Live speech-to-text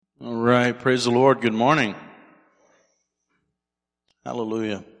right, praise the Lord. Good morning.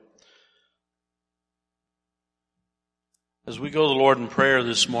 Hallelujah. As we go to the Lord in prayer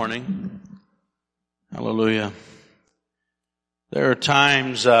this morning, hallelujah, there are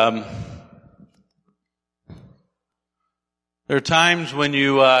times when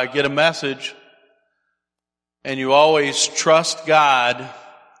you get a message and you always trust God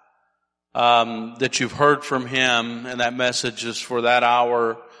that you've heard from Him, and that message is for that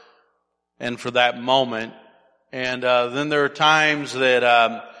hour and for that moment. And then there are times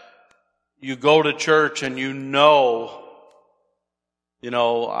that you go to church and you know,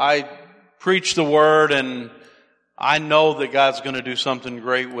 I preach the Word and I know that God's going to do something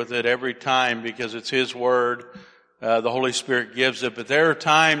great with it every time because it's His Word. The Holy Spirit gives it. But there are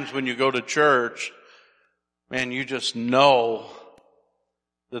times when you go to church, man, you just know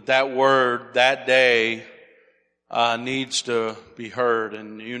that Word that day needs to be heard,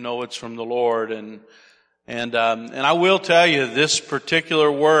 and you know it's from the Lord. And I will tell you, this particular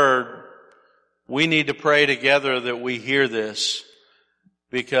word, we need to pray together that we hear this,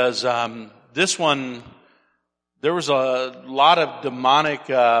 because this one, there was a lot of demonic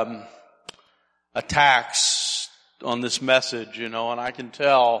attacks on this message, and I can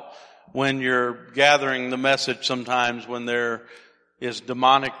tell when you're gathering the message sometimes when there is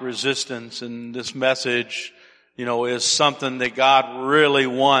demonic resistance, and this message is something that God really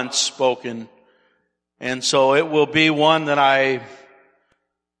wants spoken. And so it will be one that I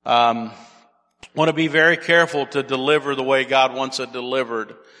want to be very careful to deliver the way God wants it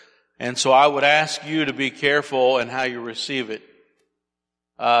delivered. And so I would ask you to be careful in how you receive it.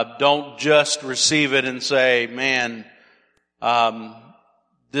 Don't just receive it and say, man,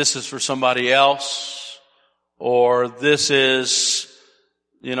 this is for somebody else, or this is,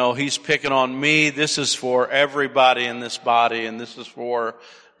 he's picking on me. This is for everybody in this body, and this is for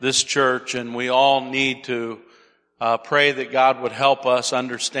this church, and we all need to pray that God would help us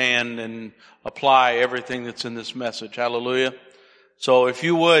understand and apply everything that's in this message. Hallelujah. So if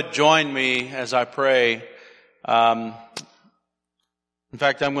you would join me as I pray. In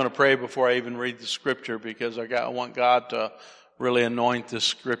fact, I'm going to pray before I even read the scripture, because I want God to really anoint this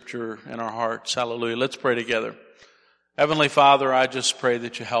scripture in our hearts. Hallelujah. Let's pray together. Heavenly Father, I just pray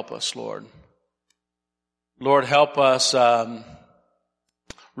that you help us, Lord. Lord, help us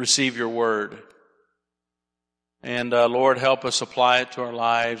receive your word. And Lord, help us apply it to our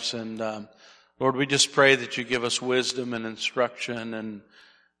lives. And Lord, we just pray that you give us wisdom and instruction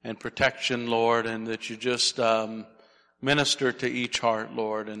and protection, Lord, and that you just minister to each heart,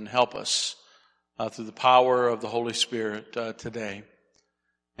 Lord, and help us through the power of the Holy Spirit today.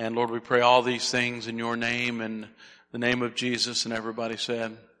 And Lord, we pray all these things in your name and the name of Jesus, and everybody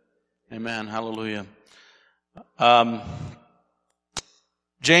said, amen. Hallelujah.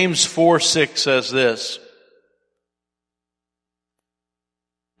 James 4:6 says this.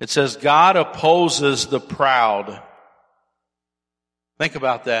 It says, God opposes the proud. Think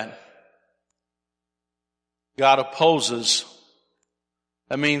about that. God opposes.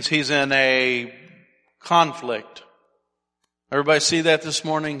 That means he's in a conflict. Everybody see that this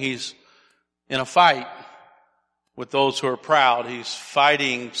morning? He's in a fight with those who are proud. He's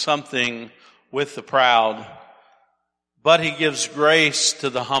fighting something with the proud. But he gives grace to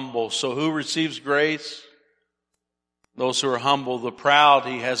the humble. So who receives grace? Those who are humble. The proud,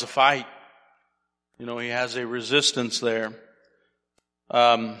 he has a fight. He has a resistance there.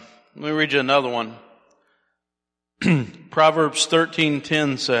 Let me read you another one. Proverbs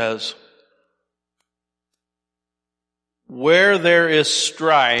 13:10 says, where there is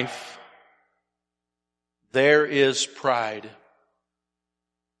strife, there is pride.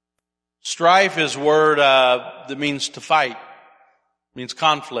 Strife is a word that means to fight, means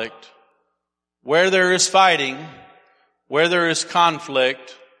conflict. Where there is fighting, where there is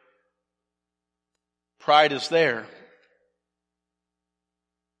conflict, pride is there.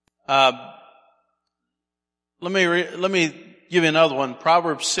 Let me give you another one.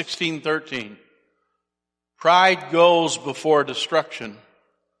 Proverbs 16:13. Pride goes before destruction,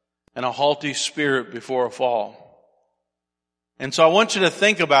 and a haughty spirit before a fall. And so I want you to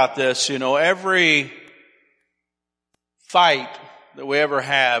think about this. Every fight that we ever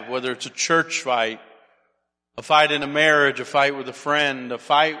have, whether it's a church fight, a fight in a marriage, a fight with a friend, a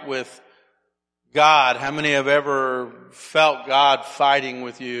fight with God. How many have ever felt God fighting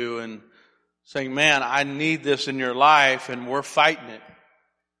with you and saying, man, I need this in your life, and we're fighting it?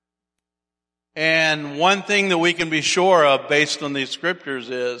 And one thing that we can be sure of based on these scriptures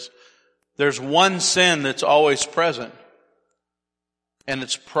is there's one sin that's always present, and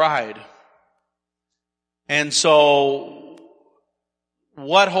it's pride. And so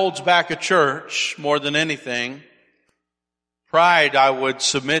what holds back a church more than anything? Pride, I would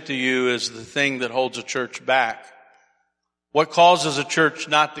submit to you, is the thing that holds a church back. What causes a church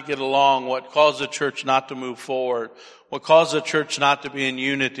not to get along? What causes a church not to move forward? What causes a church not to be in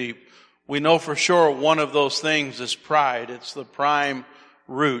unity? We know for sure one of those things is pride. It's the prime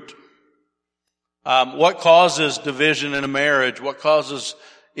root. What causes division in a marriage? What causes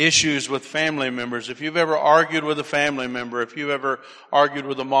issues with family members? If you've ever argued with a family member, if you've ever argued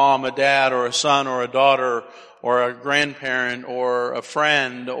with a mom, a dad, or a son, or a daughter, or a grandparent, or a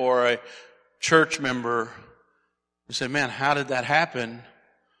friend, or a church member, you say, man, how did that happen?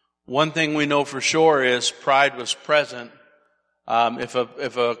 One thing we know for sure is pride was present.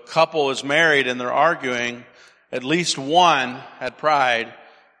 If a couple is married and they're arguing, at least one had pride,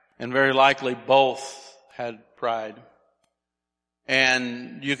 and very likely both had pride.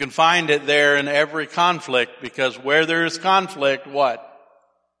 And you can find it there in every conflict, because where there is conflict, what?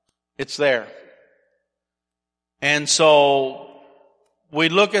 It's there. And so we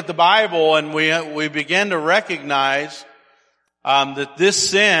look at the Bible and we begin to recognize that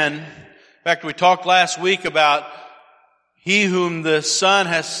this sin, in fact, we talked last week about he whom the Son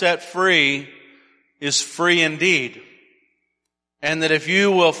has set free is free indeed. And that if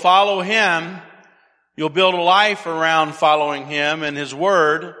you will follow Him, you'll build a life around following Him and His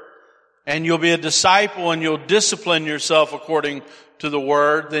Word, and you'll be a disciple and you'll discipline yourself according to the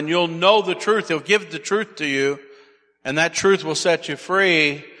Word, then you'll know the truth. He'll give the truth to you, and that truth will set you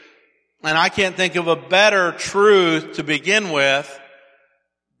free. And I can't think of a better truth to begin with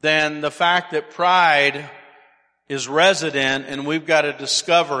than the fact that pride is resident, and we've got to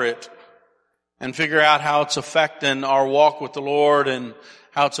discover it and figure out how it's affecting our walk with the Lord, and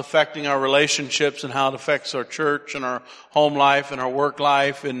how it's affecting our relationships, and how it affects our church and our home life and our work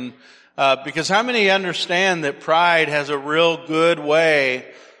life. And because how many understand that pride has a real good way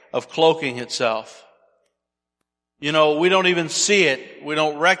of cloaking itself? You know, we don't even see it. We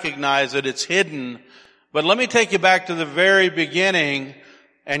don't recognize it. It's hidden. But let me take you back to the very beginning.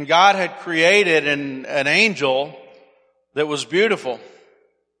 And God had created an angel that was beautiful.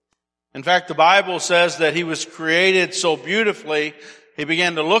 In fact, the Bible says that he was created so beautifully, he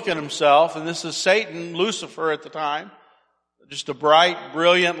began to look at himself, and this is Satan, Lucifer at the time, just a bright,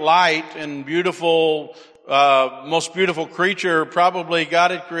 brilliant light and beautiful, most beautiful creature probably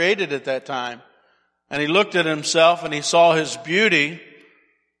God had created at that time. And he looked at himself and he saw his beauty,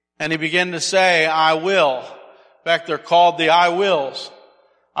 and he began to say, I will. In fact, they're called the I wills.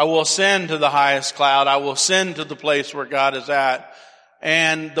 I will ascend to the highest cloud. I will ascend to the place where God is at.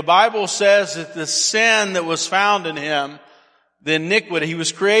 And the Bible says that the sin that was found in him, the iniquity, he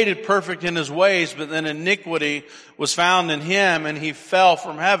was created perfect in his ways, but then iniquity was found in him, and he fell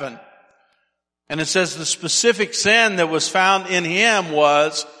from heaven. And it says the specific sin that was found in him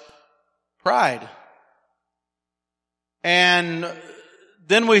was pride. And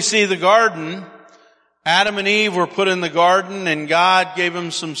then we see the garden. Adam and Eve were put in the garden, and God gave them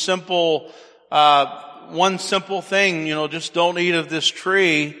some simple, one simple thing, just don't eat of this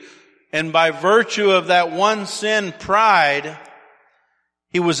tree. And by virtue of that one sin, pride,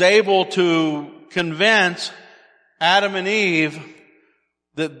 he was able to convince Adam and Eve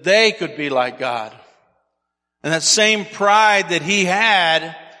that they could be like God. And that same pride that he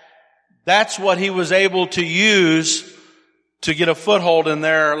had, that's what he was able to use to get a foothold in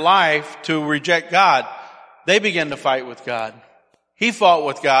their life to reject God. They began to fight with God. He fought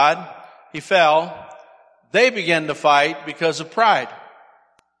with God. He fell. They began to fight because of pride.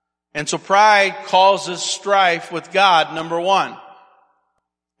 And so pride causes strife with God, number one.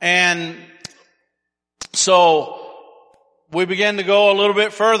 And so we began to go a little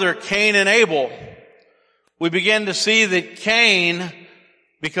bit further, Cain and Abel. We began to see that Cain,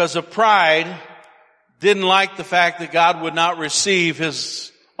 because of pride, didn't like the fact that God would not receive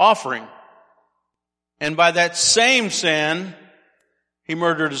his offering. And by that same sin, he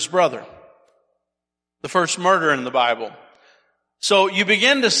murdered his brother. The first murder in the Bible. So you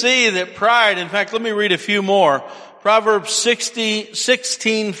begin to see that pride, in fact, let me read a few more. Proverbs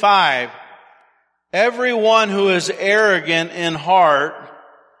 16:5. Everyone who is arrogant in heart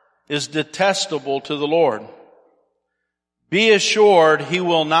is detestable to the Lord. Be assured he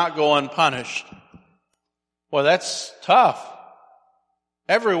will not go unpunished. Well, that's tough.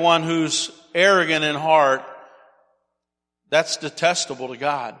 Everyone who's arrogant in heart, that's detestable to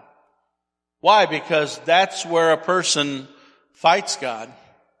God. Why? Because that's where a person fights God.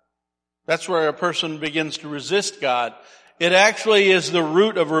 That's where a person begins to resist God. It actually is the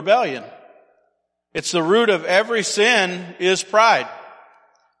root of rebellion. It's the root of every sin is pride.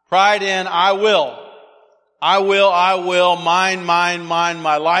 Pride in I will. I will, mine,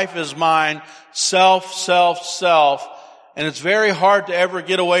 my life is mine, self, self, self. And it's very hard to ever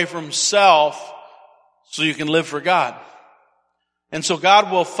get away from self so you can live for God. And so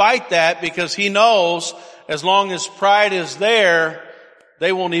God will fight that because He knows as long as pride is there,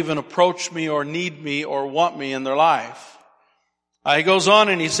 they won't even approach me or need me or want me in their life. He goes on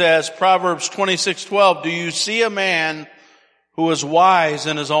and he says, Proverbs 26:12, do you see a man who is wise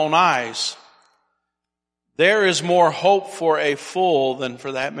in his own eyes? There is more hope for a fool than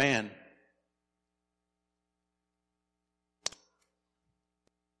for that man.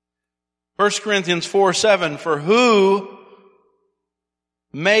 1 Corinthians 4:7, for who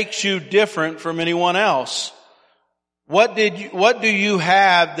makes you different from anyone else? What do you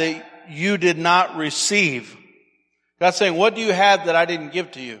have that you did not receive? God's saying, what do you have that I didn't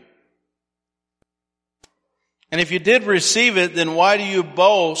give to you? And if you did receive it, then why do you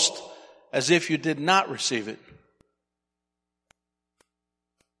boast as if you did not receive it?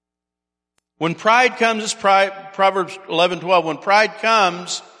 When pride comes, it's Proverbs 11:12, when pride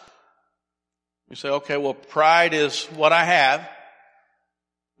comes, you say, okay, well, pride is what I have.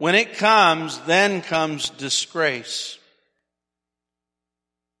 When it comes, then comes disgrace.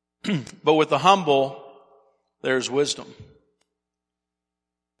 But with the humble, there's wisdom.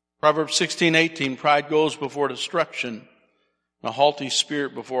 Proverbs 16:18, pride goes before destruction, and a haughty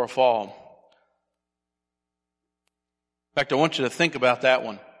spirit before a fall. In fact, I want you to think about that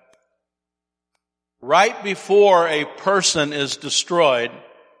one. Right before a person is destroyed,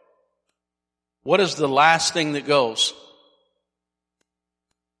 what is the last thing that goes?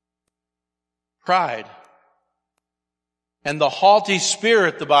 Pride. And the haughty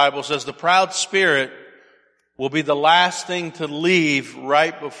spirit, the Bible says, the proud spirit will be the last thing to leave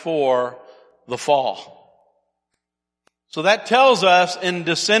right before the fall. So that tells us in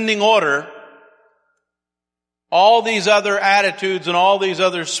descending order, all these other attitudes and all these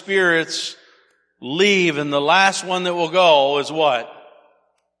other spirits leave, and the last one that will go is what?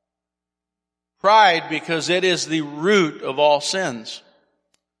 Pride, because it is the root of all sins.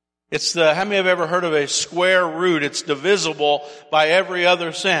 It's how many have ever heard of a square root? It's divisible by every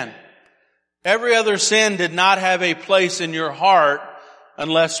other sin. Every other sin did not have a place in your heart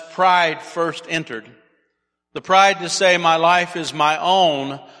unless pride first entered. The pride to say, my life is my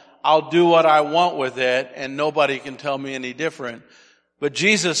own, I'll do what I want with it, and nobody can tell me any different. But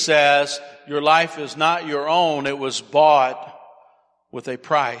Jesus says, your life is not your own, it was bought with a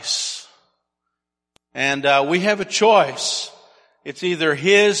price. And we have a choice. It's either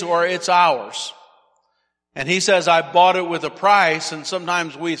His or it's ours. And He says, I bought it with a price, and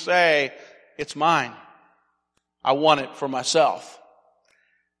sometimes we say, it's mine. I want it for myself.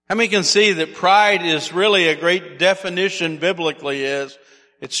 How many can see that pride is really a great definition biblically is,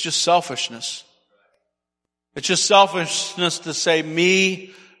 it's just selfishness. It's just selfishness to say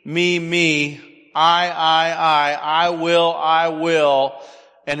me, I will,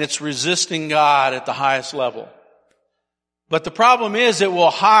 and it's resisting God at the highest level. But the problem is it will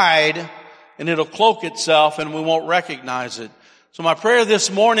hide and it'll cloak itself and we won't recognize it. So my prayer this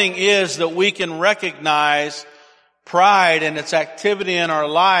morning is that we can recognize pride and its activity in our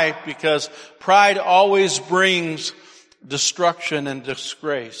life, because pride always brings destruction and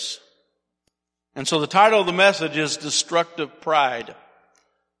disgrace. And so the title of the message is Destructive Pride.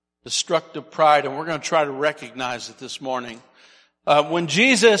 Destructive pride, and we're going to try to recognize it this morning. When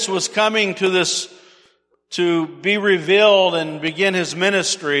Jesus was coming to be revealed and begin His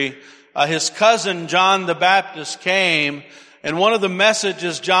ministry, his cousin John the Baptist came, and one of the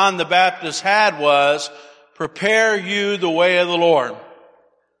messages John the Baptist had was, prepare you the way of the Lord.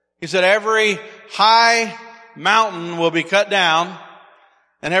 He said, every high mountain will be cut down,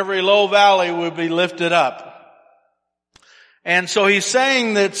 and every low valley will be lifted up. And so he's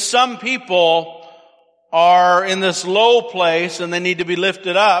saying that some people are in this low place and they need to be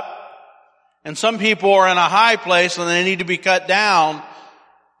lifted up, and some people are in a high place and they need to be cut down.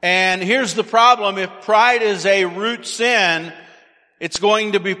 And here's the problem. If pride is a root sin, it's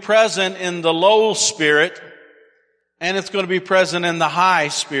going to be present in the low spirit, and it's going to be present in the high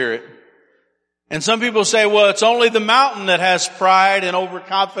spirit. And some people say, well, it's only the mountain that has pride and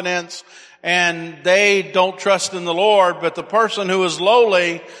overconfidence, and they don't trust in the Lord. But the person who is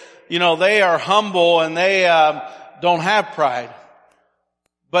lowly, they are humble and they don't have pride.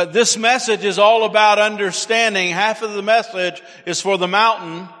 But this message is all about understanding. Half of the message is for the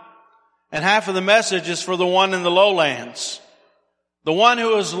mountain, and half of the message is for the one in the lowlands. The one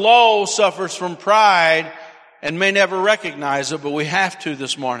who is low suffers from pride and may never recognize it, but we have to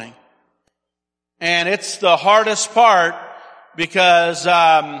this morning. And it's the hardest part, because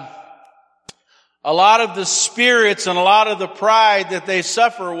A lot of the spirits and a lot of the pride that they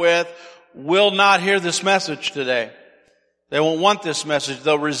suffer with will not hear this message today. They won't want this message.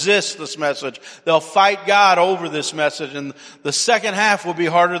 They'll resist this message. They'll fight God over this message. And the second half will be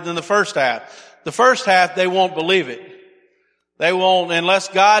harder than the first half. The first half, they won't believe it. They won't, unless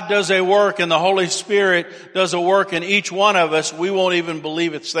God does a work and the Holy Spirit does a work in each one of us, we won't even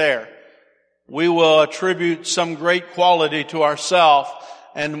believe it's there. We will attribute some great quality to ourselves,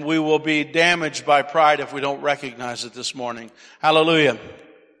 and we will be damaged by pride if we don't recognize it this morning. Hallelujah.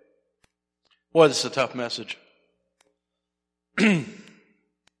 Boy, this is a tough message.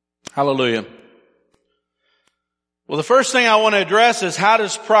 Hallelujah. Well, the first thing I want to address is, how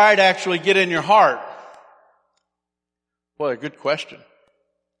does pride actually get in your heart? Boy, a good question.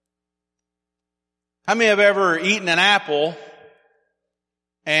 How many have ever eaten an apple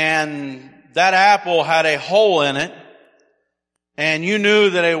and that apple had a hole in it, and you knew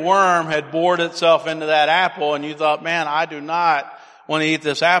that a worm had bored itself into that apple, and you thought, man, I do not want to eat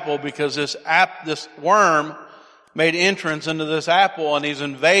this apple because this worm made entrance into this apple and he's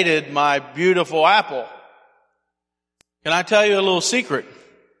invaded my beautiful apple. Can I tell you a little secret?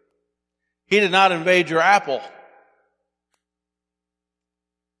 He did not invade your apple.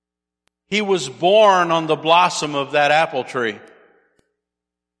 He was born on the blossom of that apple tree.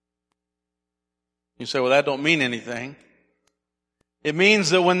 You say, well, that don't mean anything. It means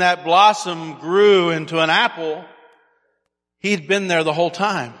that when that blossom grew into an apple, he'd been there the whole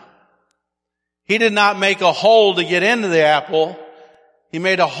time. He did not make a hole to get into the apple. He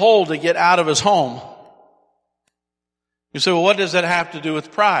made a hole to get out of his home. You say, well, what does that have to do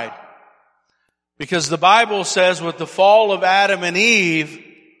with pride? Because the Bible says with the fall of Adam and Eve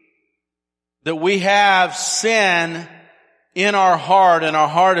that we have sin in our heart, and our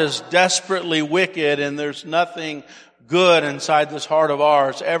heart is desperately wicked, and there's nothing good inside this heart of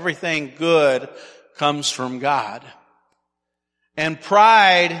ours. Everything good comes from God. And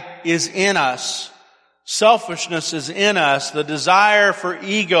pride is in us. Selfishness is in us. The desire for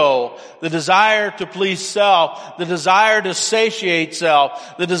ego, the desire to please self, the desire to satiate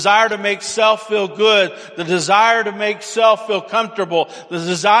self, the desire to make self feel good, the desire to make self feel comfortable, the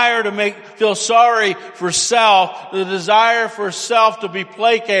desire to feel sorry for self, the desire for self to be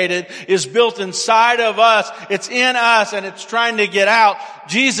placated is built inside of us. It's in us and it's trying to get out.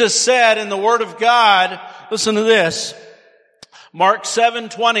 Jesus said in the Word of God, listen to this, Mark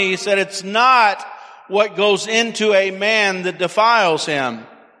 7:20, he said, it's not what goes into a man that defiles him.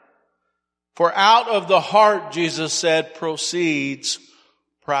 For out of the heart, Jesus said, proceeds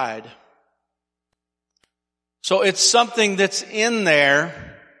pride. So it's something that's in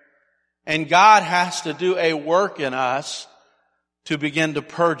there, and God has to do a work in us to begin to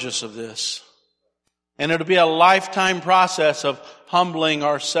purge us of this. And it'll be a lifetime process of humbling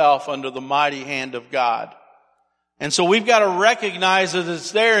ourselves under the mighty hand of God. And so we've got to recognize that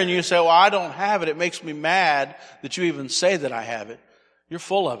it's there, and you say, well, I don't have it. It makes me mad that you even say that I have it. You're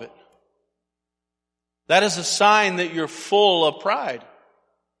full of it. That is a sign that you're full of pride.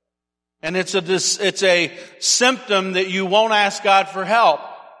 And it's a symptom that you won't ask God for help.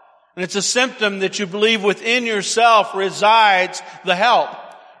 And it's a symptom that you believe within yourself resides the help,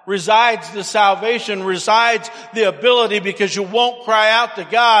 resides the salvation, resides the ability, because you won't cry out to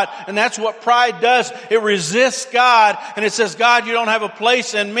God. And that's what pride does. It resists God, and it says, God, you don't have a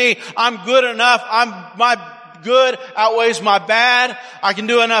place in me. I'm good enough. My good outweighs my bad. I can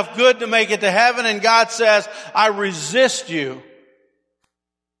do enough good to make it to heaven. And God says, I resist you.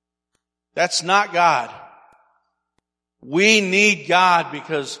 That's not God. We need God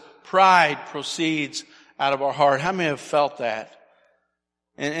because pride proceeds out of our heart. How many have felt that?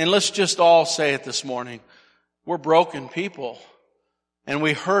 And let's just all say it this morning. We're broken people, and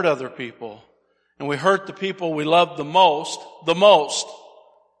we hurt other people, and we hurt the people we love the most.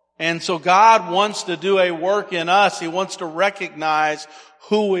 And so God wants to do a work in us. He wants to recognize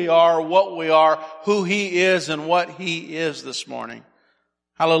who we are, what we are, who He is, and what He is this morning.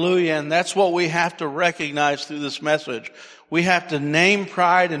 Hallelujah. And that's what we have to recognize through this message. We have to name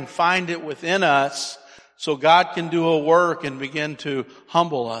pride and find it within us, so God can do a work and begin to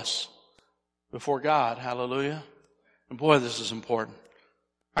humble us before God. Hallelujah. And boy, this is important.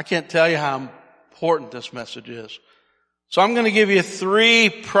 I can't tell you how important this message is. So I'm going to give you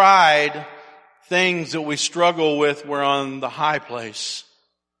 3 pride things that we struggle with. We're on the high place.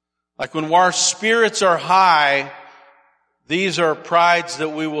 Like when our spirits are high, these are prides that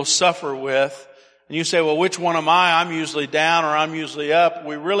we will suffer with. And you say, well, which one am I? I'm usually down or I'm usually up.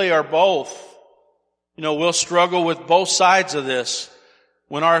 We really are both. You know, we'll struggle with both sides of this.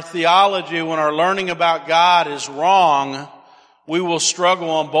 When our theology, when our learning about God is wrong, we will struggle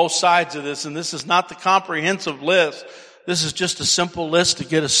on both sides of this, and this is not the comprehensive list. This is just a simple list to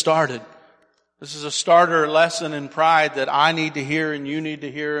get us started. This is a starter lesson in pride that I need to hear and you need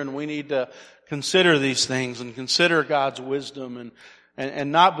to hear, and we need to consider these things and consider God's wisdom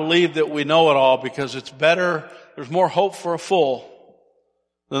and not believe that we know it all, because it's better, there's more hope for a fool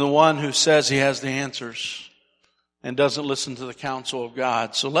than the one who says he has the answers and doesn't listen to the counsel of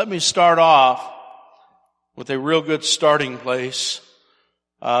God. So let me start off with a real good starting place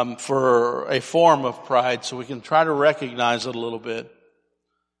for a form of pride so we can try to recognize it a little bit.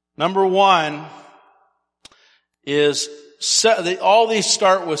 Number one is all these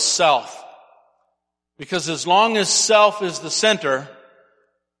start with self. Because as long as self is the center,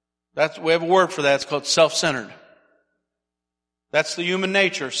 we have a word for that. It's called self-centered. That's the human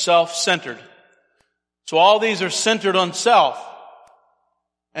nature, self-centered. So all these are centered on self.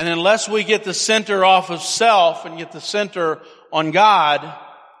 And unless we get the center off of self and get the center on God,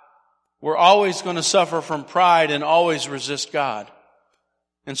 we're always going to suffer from pride and always resist God.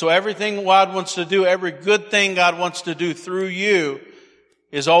 And so everything God wants to do, every good thing God wants to do through you,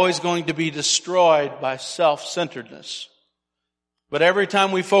 is always going to be destroyed by self-centeredness. But every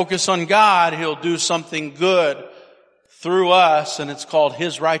time we focus on God, He'll do something good through us, and it's called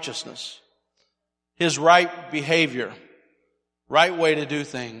His righteousness. His right behavior. Right way to do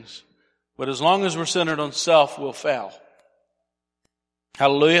things. But as long as we're centered on self, we'll fail.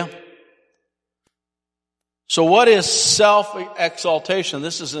 Hallelujah. So what is self-exaltation?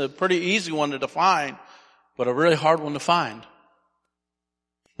 This is a pretty easy one to define, but a really hard one to find.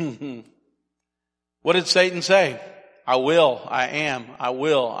 What did Satan say? I will, I am, I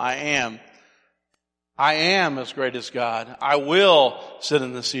will, I am. I am as great as God. I will sit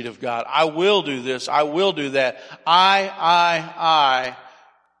in the seat of God. I will do this. I will do that. I.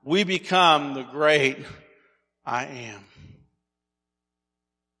 We become the great I am.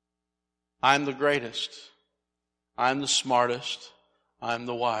 I'm the greatest. I'm the smartest. I'm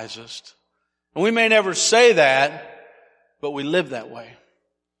the wisest. And we may never say that, but we live that way.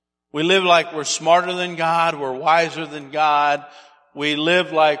 We live like we're smarter than God, we're wiser than God. We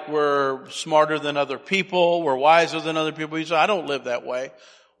live like we're smarter than other people, we're wiser than other people. You say, I don't live that way.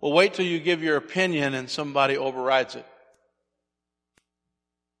 Well, wait till you give your opinion and somebody overrides it.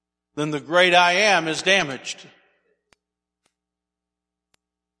 Then the great I am is damaged.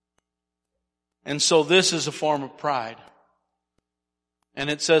 And so this is a form of pride. And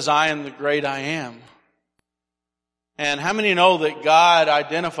it says, I am the great I am. And how many know that God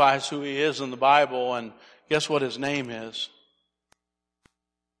identifies who He is in the Bible, and guess what His name is?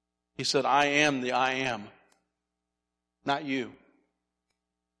 He said, I am the I am. Not you.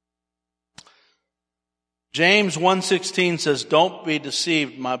 James 1:16 says, don't be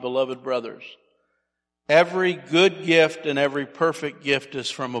deceived, my beloved brothers. Every good gift and every perfect gift is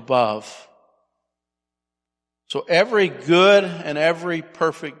from above. So every good and every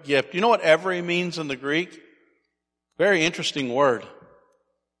perfect gift. You know what every means in the Greek? Very interesting word.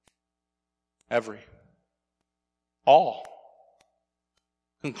 Every. All.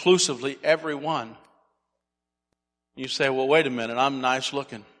 Conclusively, every one. You say, well, wait a minute, I'm nice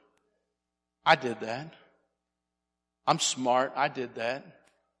looking. I did that. I'm smart. I did that.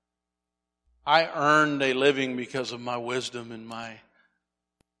 I earned a living because of my wisdom and my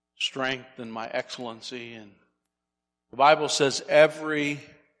strength and my excellency. And the Bible says every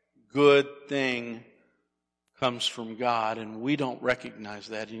good thing comes from God, and we don't recognize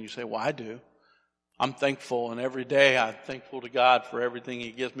that. And you say, well, I do. I'm thankful, and every day I'm thankful to God for everything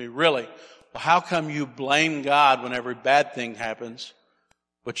He gives me. Really? Well, how come you blame God when every bad thing happens,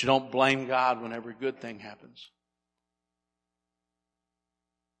 but you don't blame God when every good thing happens?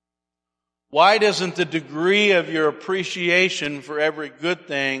 Why doesn't the degree of your appreciation for every good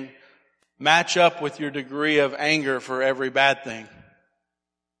thing match up with your degree of anger for every bad thing?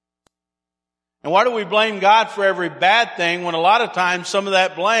 And why do we blame God for every bad thing when a lot of times some of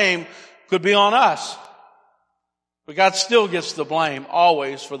that blame could be on us? But God still gets the blame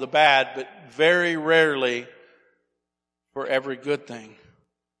always for the bad, but very rarely for every good thing.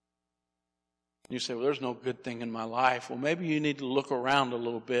 You say, well, there's no good thing in my life. Well, maybe you need to look around a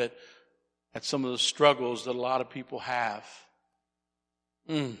little bit at some of the struggles that a lot of people have.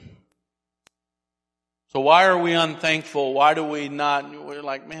 So why are we unthankful? Why do we not? We're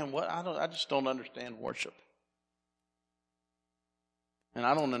like, man, what? I just don't understand worship. And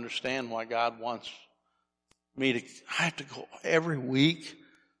I don't understand why God wants me to, I have to go every week.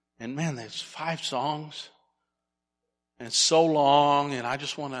 And man, there's 5 songs. And it's so long. And I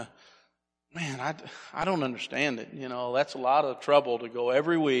just want to, man, I don't understand it. You know, that's a lot of trouble to go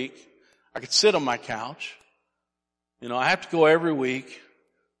every week. I could sit on my couch I have to go every week,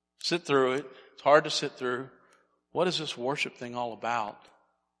 sit through it. It's hard to sit through. What is this worship thing all about?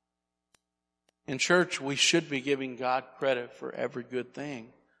 In church, we should be giving God credit for every good thing.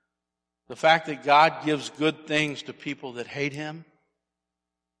 The fact that God gives good things to people that hate Him,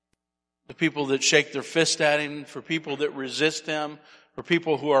 to people that shake their fist at Him, for people that resist Him, for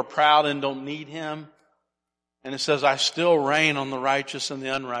people who are proud and don't need Him. And it says, I still reign on the righteous and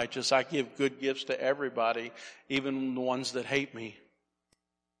the unrighteous. I give good gifts to everybody, even the ones that hate me.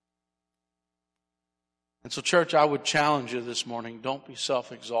 And so, church, I would challenge you this morning, don't be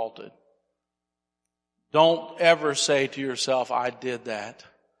self-exalted. Don't ever say to yourself, I did that.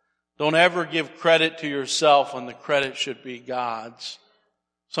 Don't ever give credit to yourself when the credit should be God's.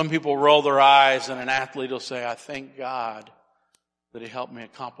 Some people roll their eyes and an athlete will say, I thank God that He helped me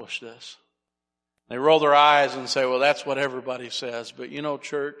accomplish this. They roll their eyes and say, well, that's what everybody says. But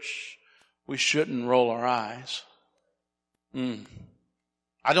church, we shouldn't roll our eyes.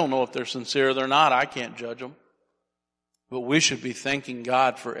 I don't know if they're sincere or they're not. I can't judge them. But we should be thanking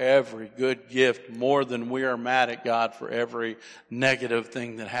God for every good gift more than we are mad at God for every negative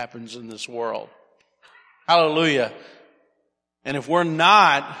thing that happens in this world. Hallelujah. And if we're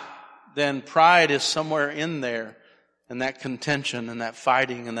not, then pride is somewhere in there, and that contention and that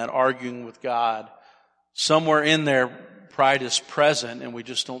fighting and that arguing with God. Somewhere in there, pride is present and we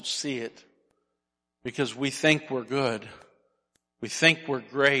just don't see it because we think we're good. We think we're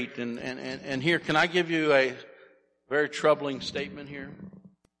great. And here, can I give you a very troubling statement here?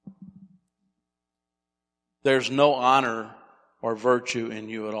 There's no honor or virtue in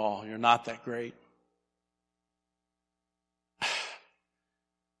you at all. You're not that great.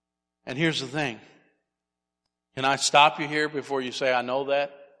 And here's the thing. Can I stop you here before you say, I know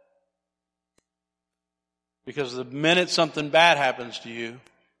that? Because the minute something bad happens to you,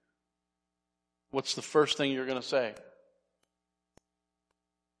 what's the first thing you're going to say?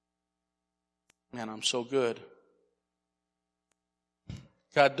 Man, I'm so good.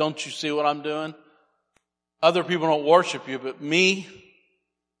 God, don't you see what I'm doing? Other people don't worship you, but me,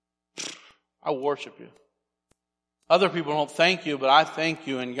 I worship you. Other people don't thank you, but I thank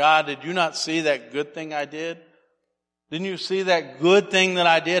you. And God, did you not see that good thing I did? Didn't you see that good thing that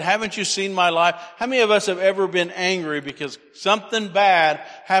I did? Haven't you seen my life? How many of us have ever been angry because something bad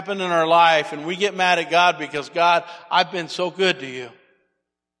happened in our life and we get mad at God because, God, I've been so good to you?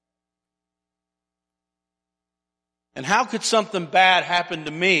 And how could something bad happen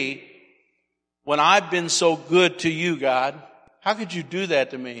to me when I've been so good to you, God? How could you do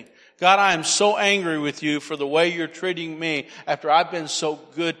that to me? God, I am so angry with you for the way you're treating me after I've been so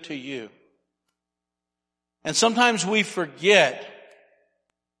good to you. And sometimes we forget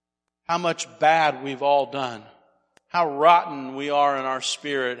how much bad we've all done, how rotten we are in our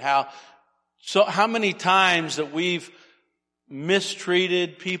spirit, how many times that we've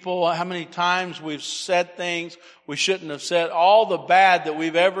mistreated people, how many times we've said things we shouldn't have said, all the bad that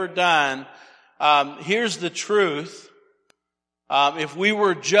we've ever done. Here's the truth. If we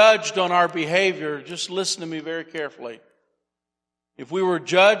were judged on our behavior, just listen to me very carefully. If we were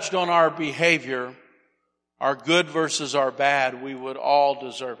judged on our behavior, our good versus our bad, we would all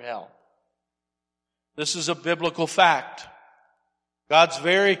deserve hell. This is a biblical fact. God's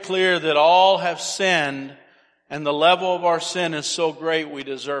very clear that all have sinned, and the level of our sin is so great we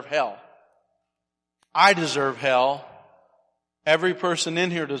deserve hell. I deserve hell. Every person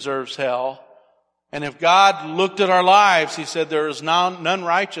in here deserves hell. And if God looked at our lives, He said there is none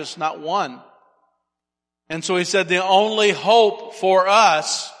righteous, not one. And so He said the only hope for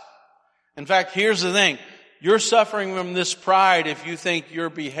us, in fact, here's the thing. You're suffering from this pride if you think your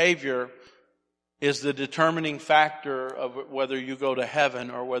behavior is the determining factor of whether you go to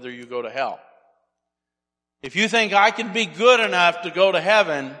heaven or whether you go to hell. If you think I can be good enough to go to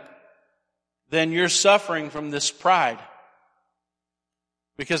heaven, then you're suffering from this pride.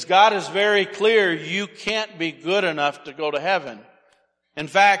 Because God is very clear, you can't be good enough to go to heaven. In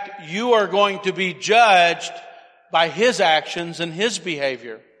fact, you are going to be judged by His actions and His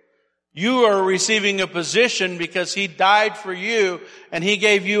behavior. You are receiving a position because He died for you and He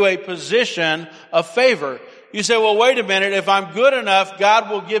gave you a position of favor. You say, well, wait a minute. If I'm good enough, God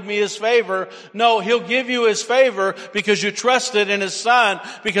will give me His favor. No, He'll give you His favor because you trusted in His Son,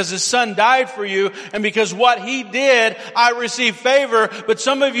 because His Son died for you, and because what He did, I receive favor. But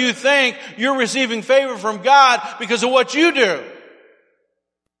some of you think you're receiving favor from God because of what you do.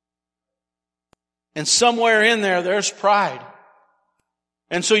 And somewhere in there, there's pride.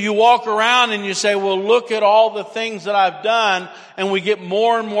 And so you walk around and you say, well, look at all the things that I've done, and we get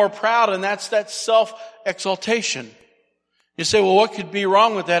more and more proud, and that's that self-exaltation. You say, well, what could be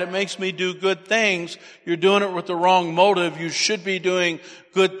wrong with that? It makes me do good things. You're doing it with the wrong motive. You should be doing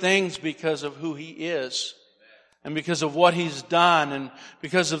good things because of who He is. And because of what He's done, and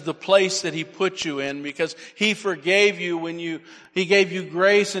because of the place that He put you in, because He forgave you when He gave you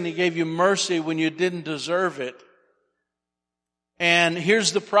grace and He gave you mercy when you didn't deserve it. And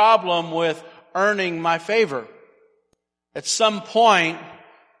here's the problem with earning my favor. At some point,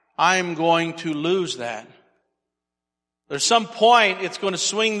 I'm going to lose that. There's some point it's going to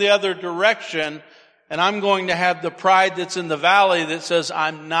swing the other direction, and I'm going to have the pride that's in the valley that says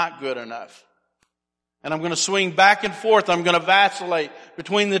I'm not good enough. And I'm going to swing back and forth. I'm going to vacillate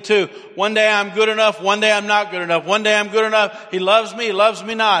between the two. One day I'm good enough. One day I'm not good enough. One day I'm good enough. He loves me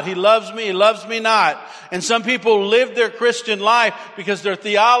not. He loves me not. And some people live their Christian life because their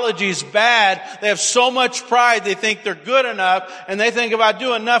theology's bad. They have so much pride. They think they're good enough. And they think if I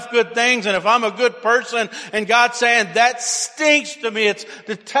do enough good things and if I'm a good person, and God's saying, that stinks to me. It's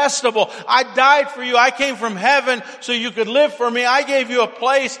detestable. I died for you. I came from heaven so you could live for me. I gave you a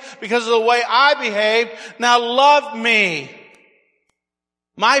place because of the way I behaved. Now love me.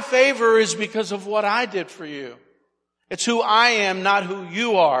 My favor is because of what I did for you. It's who I am, not who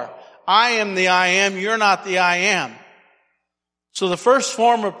you are. I am the I am. You're not the I am. So the first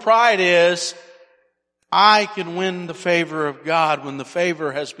form of pride is I can win the favor of God when the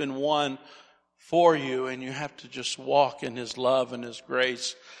favor has been won for you, and you have to just walk in His love and His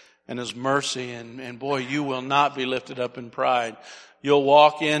grace and His mercy. And boy, you will not be lifted up in pride. You'll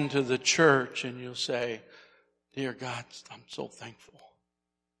walk into the church and you'll say, dear God, I'm so thankful.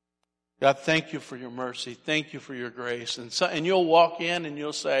 God, thank you for your mercy. Thank you for your grace. And you'll walk in and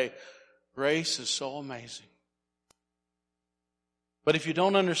you'll say, grace is so amazing. But if you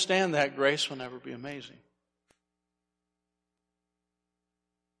don't understand that, grace will never be amazing.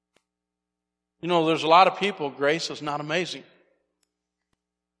 You know, there's a lot of people, grace is not amazing.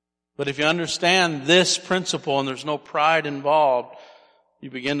 But if you understand this principle and there's no pride involved, you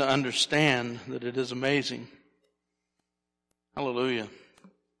begin to understand that it is amazing. Hallelujah.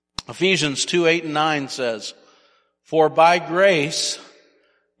 Ephesians 2:8-9 says, for by grace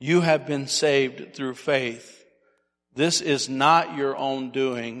you have been saved through faith. This is not your own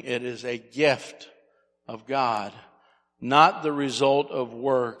doing. It is a gift of God, not the result of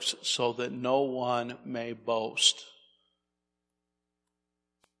works, so that no one may boast. Is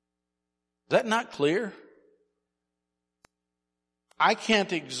that not clear? I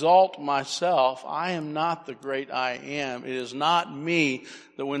can't exalt myself. I am not the great I am. It is not me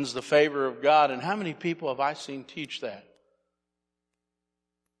that wins the favor of God. And how many people have I seen teach that?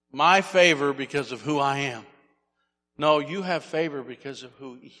 My favor because of who I am. No, you have favor because of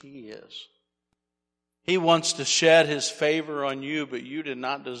who He is. He wants to shed His favor on you, but you did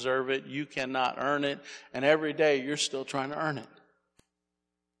not deserve it. You cannot earn it. And every day you're still trying to earn it.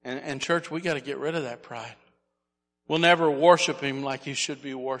 And church, we got to get rid of that pride. We'll never worship Him like He should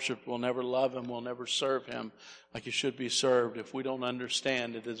be worshiped. We'll never love Him. We'll never serve Him like He should be served if we don't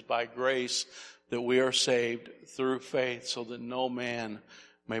understand it is by grace that we are saved through faith so that no man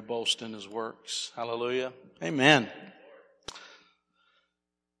may boast in his works. Hallelujah. Amen.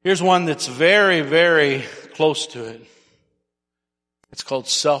 Here's one that's very, very close to it. It's called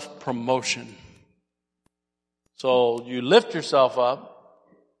self-promotion. So you lift yourself up,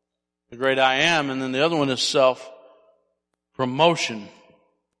 the great I am, and then the other one is self-promotion.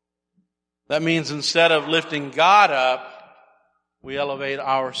 That means instead of lifting God up, we elevate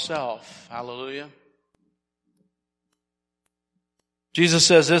ourselves. Hallelujah. Jesus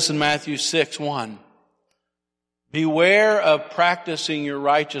says this in Matthew 6:1. Beware of practicing your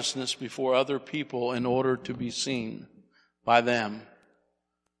righteousness before other people in order to be seen by them.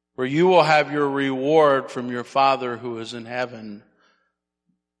 For you will have your reward from your Father who is in heaven.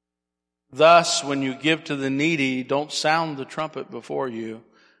 Thus, when you give to the needy, don't sound the trumpet before you,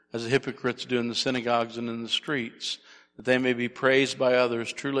 as the hypocrites do in the synagogues and in the streets, that they may be praised by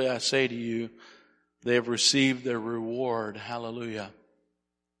others. Truly I say to you, they have received their reward. Hallelujah.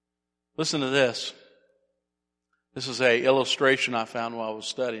 Listen to this. This is an illustration I found while I was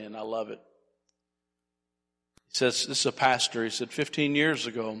studying. I love it. He says, this is a pastor. He said, 15 years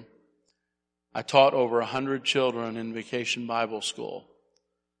ago, I taught over 100 children in Vacation Bible School.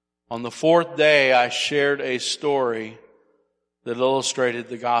 On the fourth day, I shared a story that illustrated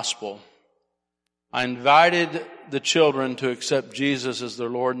the gospel. I invited the children to accept Jesus as their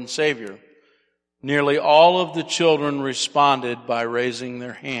Lord and Savior. Nearly all of the children responded by raising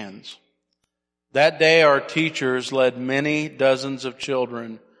their hands. That day, our teachers led many dozens of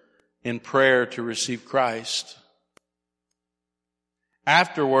children in prayer to receive Christ.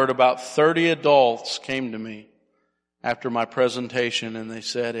 Afterward, about 30 adults came to me after my presentation, and they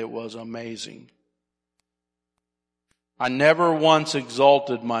said it was amazing. I never once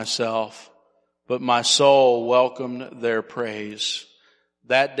exalted myself, but my soul welcomed their praise.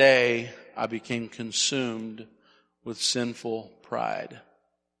 That day I became consumed with sinful pride.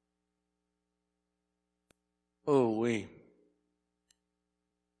 Oh, do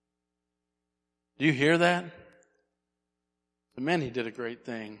you hear that? Man, he did a great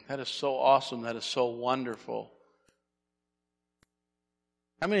thing. That is so awesome. That is so wonderful.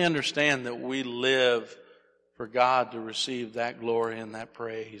 How many understand that we live for God to receive that glory and that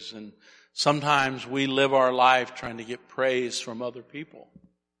praise? And sometimes we live our life trying to get praise from other people.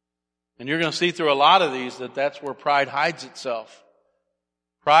 And you're going to see through a lot of these that that's where pride hides itself.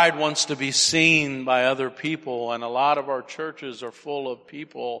 Pride wants to be seen by other people, and a lot of our churches are full of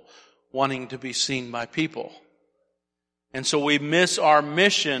people wanting to be seen by people. And so we miss our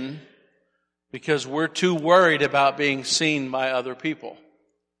mission because we're too worried about being seen by other people.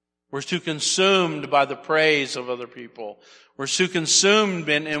 We're too consumed by the praise of other people. We're too consumed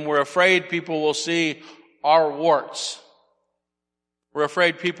and we're afraid people will see our warts. We're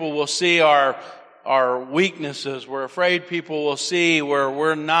afraid people will see our weaknesses. We're afraid people will see where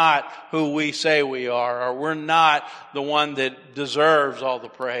we're not who we say we are, or we're not the one that deserves all the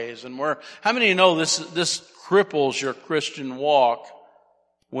praise. And how many of you know this cripples your Christian walk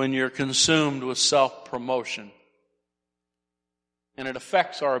when you're consumed with self-promotion? And it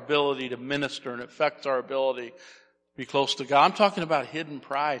affects our ability to minister, and it affects our ability to be close to God. I'm talking about hidden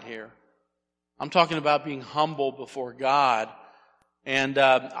pride here. I'm talking about being humble before God. And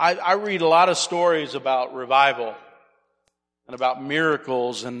I read a lot of stories about revival and about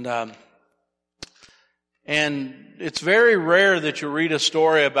miracles, and it's very rare that you read a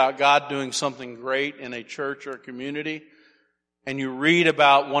story about God doing something great in a church or a community, and you read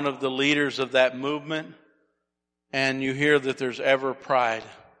about one of the leaders of that movement, and you hear that there's ever pride.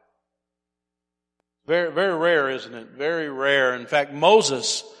 Very, very rare, isn't it? Very rare. In fact,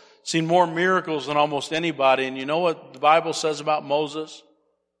 Moses seen more miracles than almost anybody. And you know what the Bible says about Moses?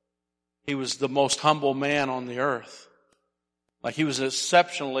 He was the most humble man on the earth. Like, he was an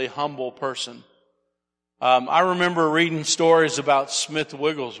exceptionally humble person. I remember reading stories about Smith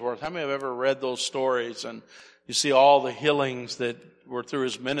Wigglesworth. How many have ever read those stories? And you see all the healings that were through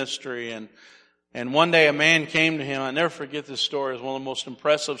his ministry. And one day a man came to him. I never forget this story. It was one of the most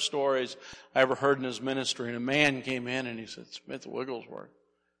impressive stories I ever heard in his ministry. And a man came in and he said, Smith Wigglesworth.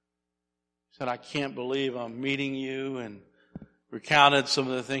 He said, I can't believe I'm meeting you, and recounted some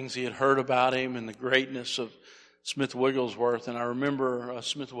of the things he had heard about him and the greatness of Smith Wigglesworth. And I remember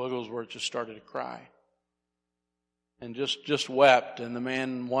Smith Wigglesworth just started to cry and just wept. And the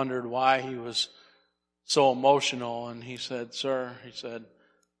man wondered why he was so emotional. And he said, sir, he said,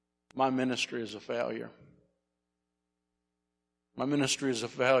 my ministry is a failure. My ministry is a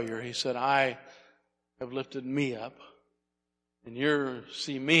failure. He said, I have lifted me up, and you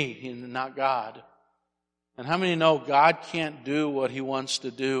see me and not God. And how many know God can't do what He wants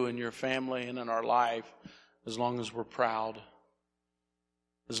to do in your family and in our life as long as we're proud?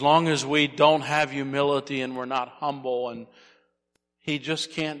 As long as we don't have humility and we're not humble, and He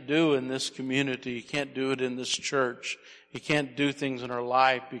just can't do in this community. He can't do it in this church. He can't do things in our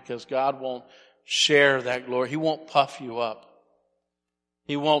life because God won't share that glory. He won't puff you up.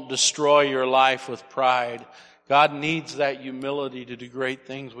 He won't destroy your life with pride. God needs that humility to do great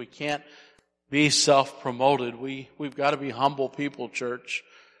things. We can't be self-promoted. We've got to be humble people, church.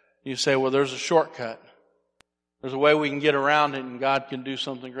 You say, well, there's a shortcut. There's a way we can get around it and God can do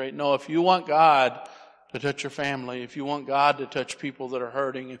something great. No, if you want God to touch your family, if you want God to touch people that are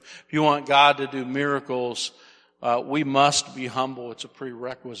hurting, if you want God to do miracles, we must be humble. It's a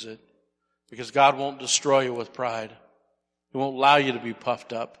prerequisite, because God won't destroy you with pride. He won't allow you to be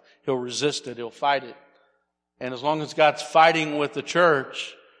puffed up. He'll resist it. He'll fight it. And as long as God's fighting with the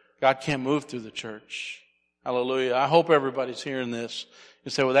church, God can't move through the church. Hallelujah. I hope everybody's hearing this.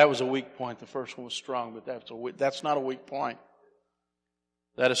 You say, well, that was a weak point. The first one was strong, but that's not a weak point.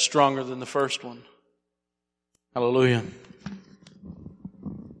 That is stronger than the first one. Hallelujah.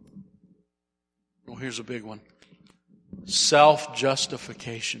 Well, here's a big one.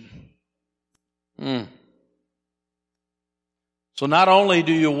 Self-justification. So not only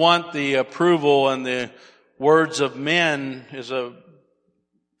do you want the approval and the words of men as an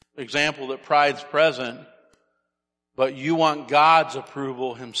example that pride's present, but you want God's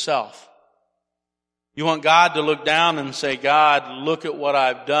approval Himself. You want God to look down and say, God, look at what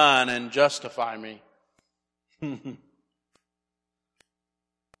I've done and justify me.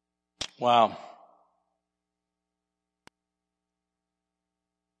 Wow.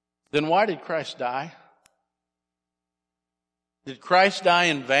 Then why did Christ die? Did Christ die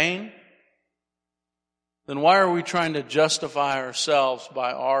in vain? Then why are we trying to justify ourselves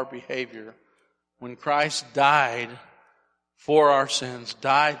by our behavior when Christ died for our sins,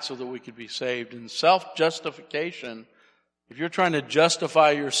 died so that we could be saved? And self-justification, if you're trying to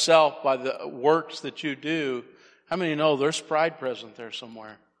justify yourself by the works that you do, how many know there's pride present there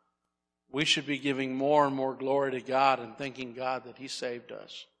somewhere? We should be giving more and more glory to God and thanking God that He saved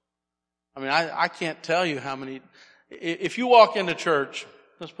us. I mean, I can't tell you how many... If you walk into church,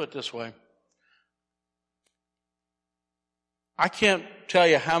 let's put it this way. I can't tell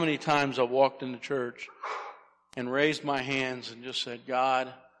you how many times I've walked into church and raised my hands and just said,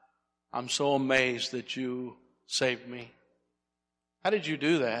 God, I'm so amazed that you saved me. How did you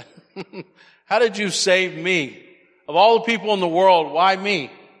do that? How did you save me? Of all the people in the world, why me?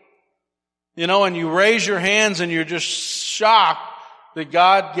 You know, and you raise your hands and you're just shocked that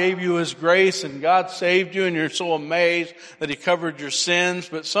God gave you His grace and God saved you, and you're so amazed that He covered your sins.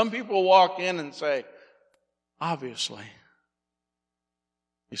 But some people walk in and say, obviously,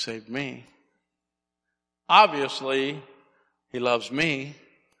 He saved me. Obviously, He loves me.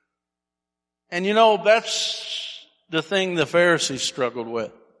 And you know, that's the thing the Pharisees struggled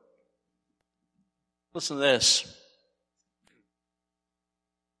with. Listen to this.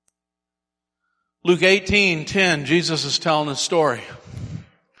 Luke 18:10, Jesus is telling a story.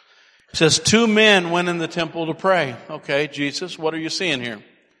 It says, 2 men went in the temple to pray. Okay, Jesus, what are you seeing here?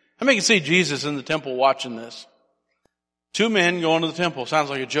 How many can see Jesus in the temple watching this? 2 men going to the temple. Sounds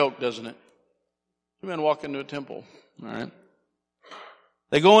like a joke, doesn't it? 2 men walk into a temple. All right.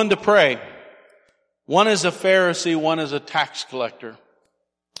 They go in to pray. One is a Pharisee, one is a tax collector.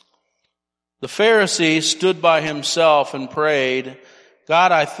 The Pharisee stood by himself and prayed,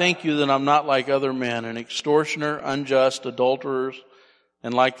 God, I thank you that I'm not like other men, an extortioner, unjust, adulterers,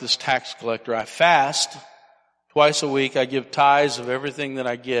 and like this tax collector. I fast twice a week. I give tithes of everything that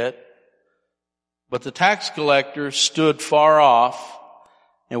I get. But the tax collector stood far off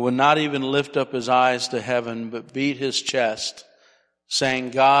and would not even lift up his eyes to heaven, but beat his chest,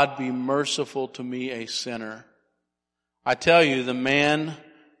 saying, God, be merciful to me, a sinner. I tell you,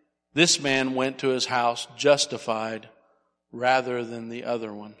 this man went to his house justified rather than the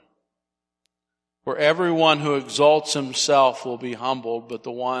other one. For everyone who exalts himself will be humbled, but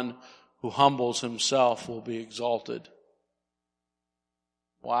the one who humbles himself will be exalted.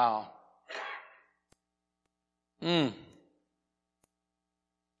 Wow. Do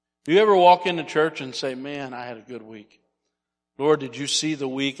you ever walk into church and say, man, I had a good week. Lord, did you see the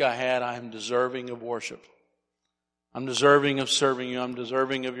week I had? I am deserving of worship. I'm deserving of serving you. I'm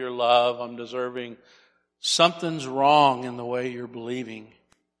deserving of your love. I'm deserving. Something's wrong in the way you're believing.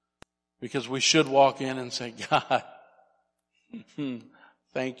 Because we should walk in and say, God,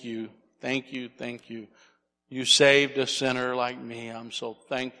 thank you, thank you, thank you. You saved a sinner like me. I'm so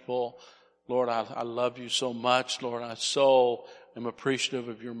thankful. Lord, I love you so much. Lord, I so am appreciative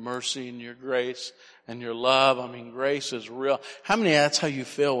of your mercy and your grace and your love. I mean, grace is real. How many, that's how you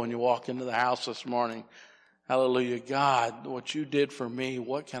feel when you walk into the house this morning? Hallelujah. God, what you did for me,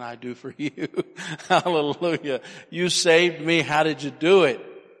 what can I do for you? Hallelujah. You saved me. How did you do it?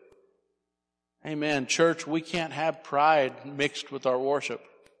 Amen. Church, we can't have pride mixed with our worship.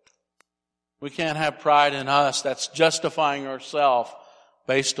 We can't have pride in us. That's justifying ourselves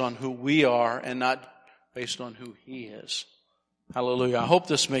based on who we are and not based on who He is. Hallelujah. I hope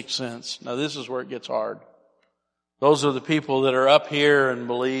this makes sense. Now this is where it gets hard. Those are the people that are up here and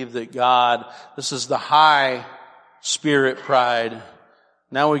believe that God, this is the high spirit pride.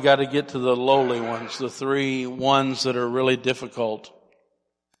 Now we got to get to the lowly ones, the 3 ones that are really difficult.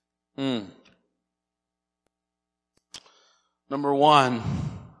 Number 1,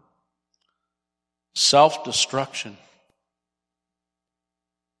 self-destruction.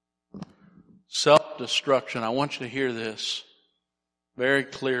 Self-destruction. I want you to hear this very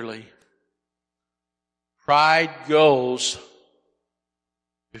clearly. Pride goes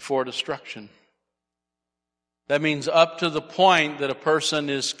before destruction. That means up to the point that a person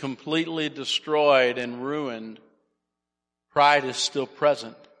is completely destroyed and ruined, pride is still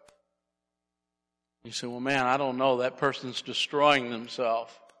present. You say, well, man, I don't know. That person's destroying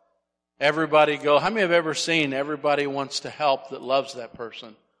themselves. Everybody go. How many have ever seen everybody wants to help that loves that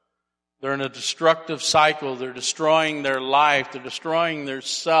person? They're in a destructive cycle. They're destroying their life. They're destroying their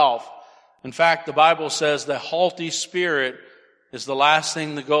self. In fact, the Bible says the haughty spirit is the last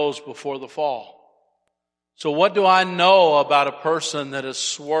thing that goes before the fall. So what do I know about a person that is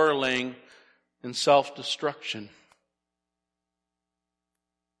swirling in self-destruction?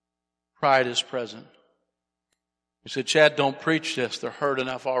 Pride is present. You said, Chad, don't preach this. They're hurt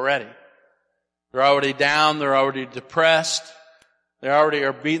enough already. They're already down. They're already depressed. They already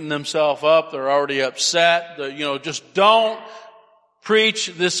are beating themselves up. They're already upset. Just don't preach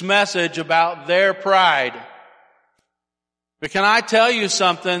this message about their pride. But can I tell you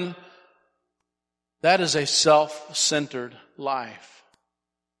something? That is a self-centered life.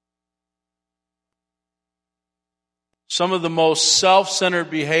 Some of the most self-centered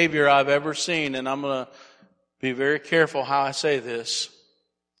behavior I've ever seen, and I'm going to be very careful how I say this,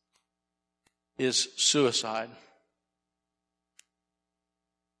 is suicide.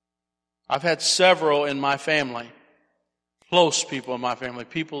 I've had several in my family, close people in my family,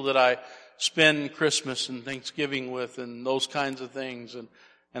 people that I spend Christmas and Thanksgiving with and those kinds of things.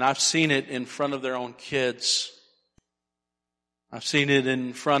 And I've seen it in front of their own kids. I've seen it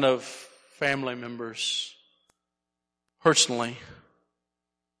in front of family members personally.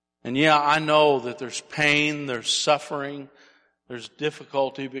 And yeah, I know that there's pain, there's suffering, there's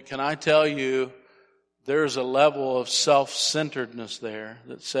difficulty, but can I tell you, there's a level of self-centeredness there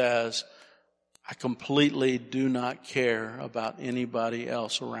that says, I completely do not care about anybody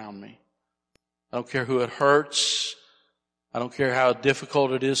else around me. I don't care who it hurts. I don't care how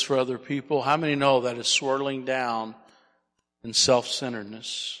difficult it is for other people. How many know that is swirling down in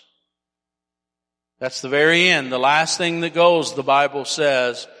self-centeredness? That's the very end. The last thing that goes, the Bible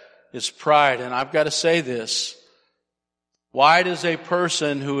says, is pride. And I've got to say this. Why does a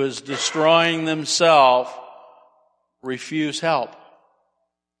person who is destroying themselves refuse help?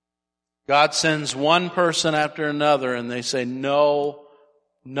 God sends one person after another and they say, no,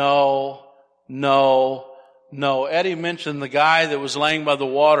 no, no, no. Eddie mentioned the guy that was laying by the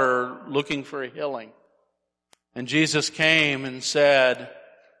water looking for a healing. And Jesus came and said,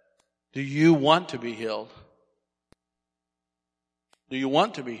 do you want to be healed? Do you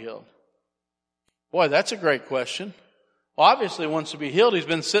want to be healed? Boy, that's a great question. Well, obviously he wants to be healed. He's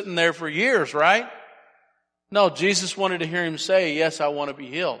been sitting there for years, right? No, Jesus wanted to hear him say, yes, I want to be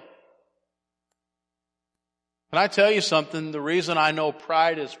healed. Can I tell you something? The reason I know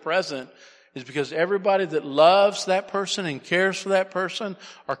pride is present is because everybody that loves that person and cares for that person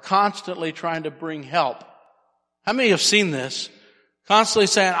are constantly trying to bring help. How many have seen this? Constantly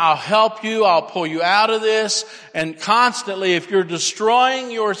saying, I'll help you, I'll pull you out of this. And constantly, if you're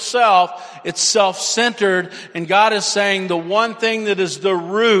destroying yourself, it's self-centered. And God is saying the one thing that is the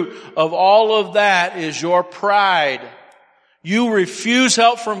root of all of that is your pride. You refuse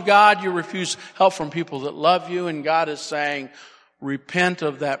help from God. You refuse help from people that love you. And God is saying, repent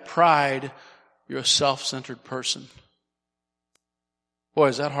of that pride. You're a self-centered person. Boy,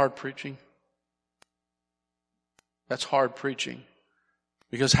 is that hard preaching? That's hard preaching.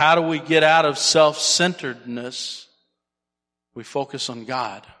 Because how do we get out of self-centeredness? We focus on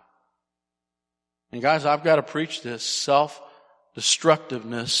God. And guys, I've got to preach this.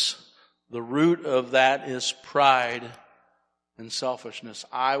 Self-destructiveness, the root of that is pride and selfishness.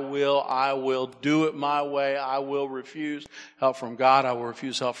 I will do it my way. I will refuse help from God. I will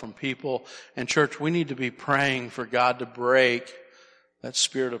refuse help from people. And church, we need to be praying for God to break that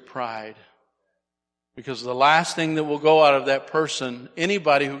spirit of pride. Because the last thing that will go out of that person,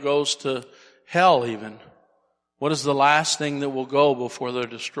 anybody who goes to hell even, what is the last thing that will go before they're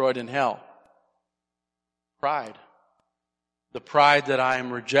destroyed in hell? Pride. The pride that I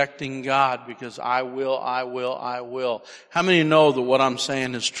am rejecting God because I will. How many know that what I'm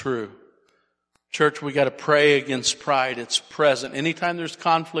saying is true? Church, we got to pray against pride. It's present. Anytime there's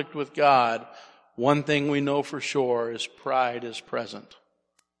conflict with God, one thing we know for sure is pride is present.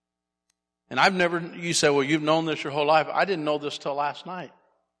 And you say, well, you've known this your whole life. I didn't know this till last night.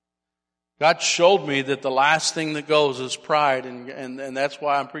 God showed me that the last thing that goes is pride, and that's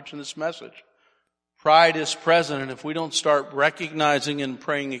why I'm preaching this message. Pride is present, and if we don't start recognizing and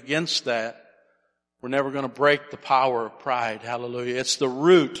praying against that, we're never going to break the power of pride. Hallelujah. It's the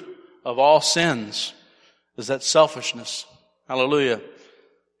root of all sins, is that selfishness. Hallelujah.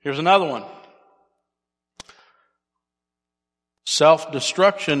 Here's another one.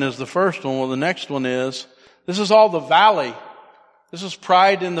 Self-destruction is the first one. Well, the next one is, this is all the valley. This is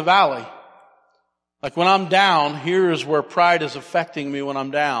pride in the valley. Like when I'm down, here is where pride is affecting me when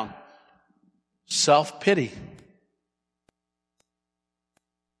I'm down. Self-pity.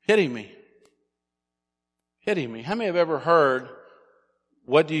 Pity me. Pity me. How many have ever heard,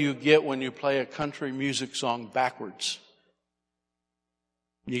 what do you get when you play a country music song backwards?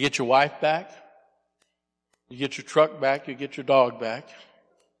 You get your wife back. You get your truck back. You get your dog back.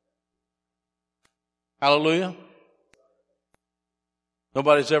 Hallelujah.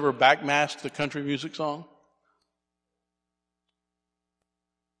 Nobody's ever backmasked a country music song?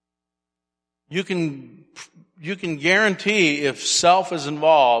 You can guarantee if self is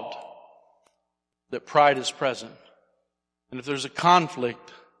involved that pride is present. And if there's a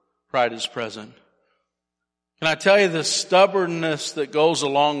conflict, pride is present. Can I tell you the stubbornness that goes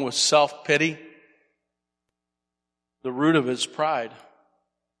along with self-pity? The root of it is pride.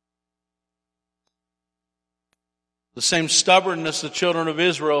 The same stubbornness the children of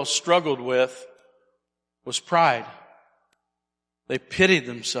Israel struggled with was pride. They pitied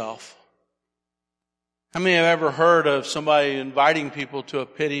themselves. How many have ever heard of somebody inviting people to a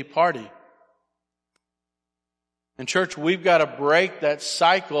pity party? In church, we've got to break that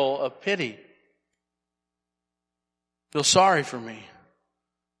cycle of pity. Feel sorry for me.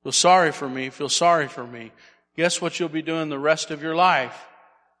 Feel sorry for me. Feel sorry for me. Guess what you'll be doing the rest of your life?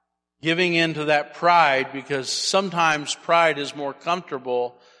 Giving into that pride, because sometimes pride is more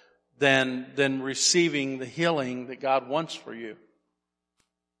comfortable than receiving the healing that God wants for you.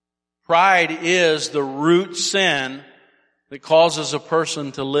 Pride is the root sin that causes a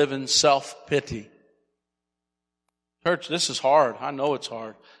person to live in self-pity. Church, this is hard. I know it's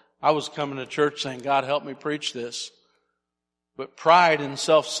hard. I was coming to church saying, God, help me preach this. But pride and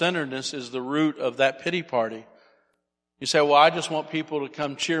self-centeredness is the root of that pity party. You say, well, I just want people to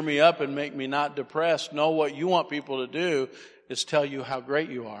come cheer me up and make me not depressed. No, what you want people to do is tell you how great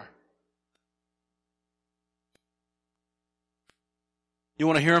you are. You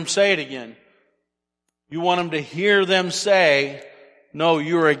want to hear them say it again. You want them to hear them say, no,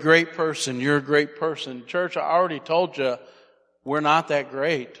 you're a great person. You're a great person. Church, I already told you, we're not that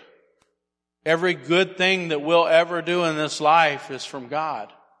great. Every good thing that we'll ever do in this life is from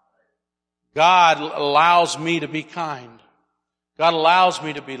God. God allows me to be kind. God allows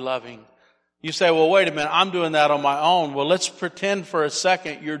me to be loving. You say, well, wait a minute, I'm doing that on my own. Well, let's pretend for a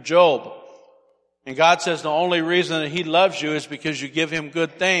second you're Job. And God says the only reason that He loves you is because you give Him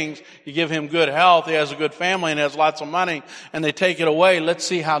good things, you give Him good health, He has a good family and has lots of money, and they take it away. Let's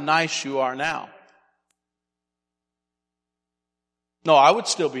see how nice you are now. No, I would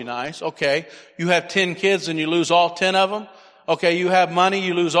still be nice. Okay, you have 10 kids and you lose all 10 of them. Okay, you have money,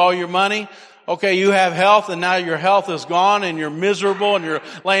 you lose all your money. Okay, you have health and now your health is gone and you're miserable and you're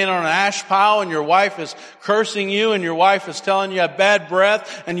laying on an ash pile and your wife is cursing you and your wife is telling you have bad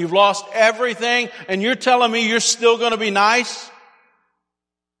breath and you've lost everything and you're telling me you're still going to be nice?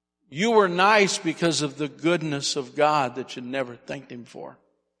 You were nice because of the goodness of God that you never thanked Him for.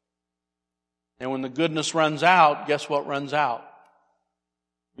 And when the goodness runs out, guess what runs out?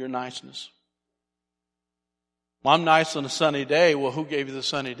 Your niceness. Well, I'm nice on a sunny day. Well, who gave you the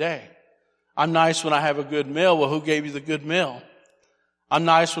sunny day? I'm nice when I have a good meal. Well, who gave you the good meal? I'm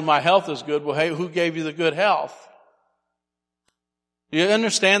nice when my health is good. Well, hey, who gave you the good health? You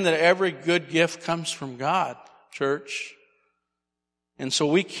understand that every good gift comes from God, church. And so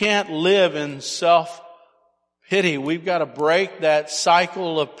we can't live in self-pity. We've got to break that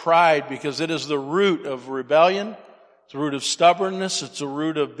cycle of pride because it is the root of rebellion. It's the root of stubbornness. It's the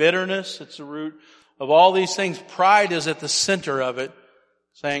root of bitterness. It's the root of all these things. Pride is at the center of it,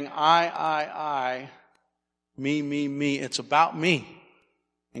 saying, I, me. It's about me.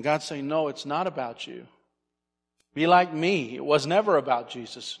 And God's saying, no, it's not about you. Be like me. It was never about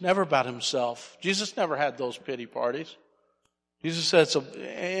Jesus, never about Himself. Jesus never had those pity parties. Jesus said,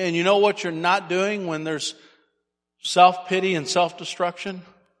 and you know what you're not doing when there's self-pity and self-destruction?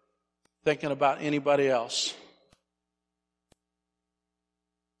 Thinking about anybody else.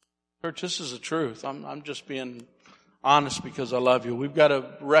 Church, this is the truth. I'm just being honest because I love you. We've got to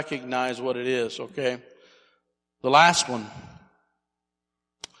recognize what it is, okay? The last one.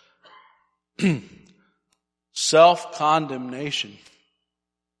 Self-condemnation.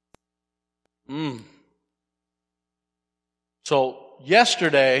 So,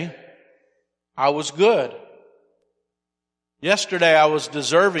 yesterday, I was good. Yesterday, I was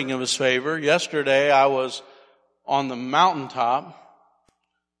deserving of His favor. Yesterday, I was on the mountaintop.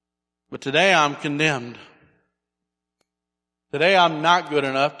 But today I'm condemned. Today I'm not good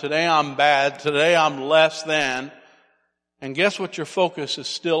enough. Today I'm bad. Today I'm less than. And guess what your focus is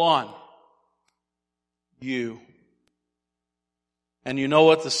still on? You. And you know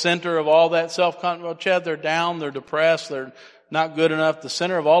what the center of all that self-confidence, well, Chad, they're down, they're depressed, they're not good enough. The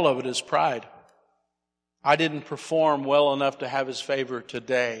center of all of it is pride. I didn't perform well enough to have His favor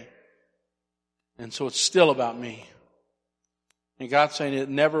today. And so it's still about me. And God's saying it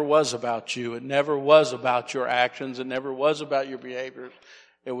never was about you. It never was about your actions. It never was about your behaviors.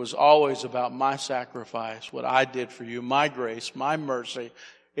 It was always about my sacrifice, what I did for you, my grace, my mercy.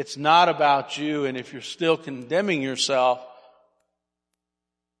 It's not about you. And if you're still condemning yourself,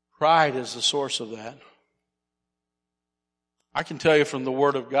 pride is the source of that. I can tell you from the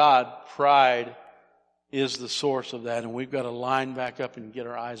Word of God, pride is the source of that. And we've got to line back up and get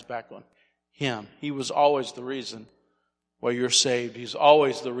our eyes back on Him. He was always the reason why you're saved. He's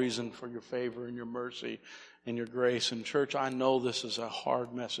always the reason for your favor and your mercy and your grace. And church, I know this is a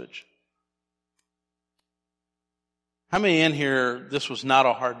hard message. How many in here, this was not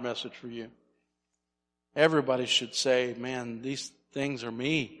a hard message for you? Everybody should say, man, these things are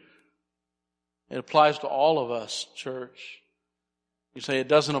me. It applies to all of us, church. You say, it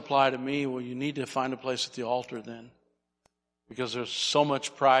doesn't apply to me. Well, you need to find a place at the altar then. Because there's so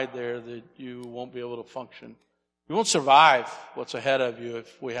much pride there that you won't be able to function. You won't survive what's ahead of you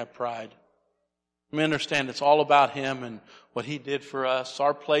if we have pride. You may understand it's all about Him and what He did for us.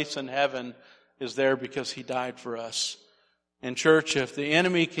 Our place in heaven is there because He died for us. And church, if the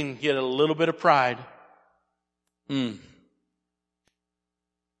enemy can get a little bit of pride, he'll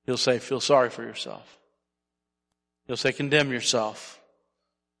say, feel sorry for yourself. He'll say, condemn yourself.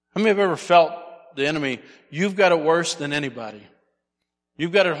 How many have ever felt the enemy, you've got it worse than anybody.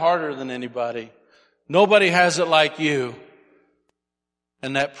 You've got it harder than anybody. Nobody has it like you.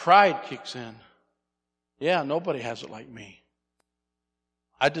 And that pride kicks in. Yeah, nobody has it like me.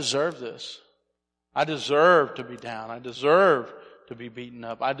 I deserve this. I deserve to be down. I deserve to be beaten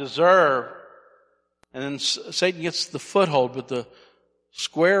up. I deserve. And then Satan gets the foothold, but the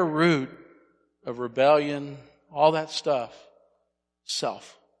square root of rebellion, all that stuff,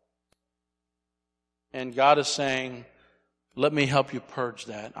 self. And God is saying, let me help you purge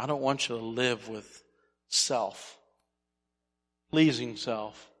that. I don't want you to live with self. Pleasing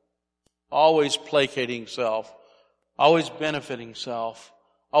self. Always placating self. Always benefiting self.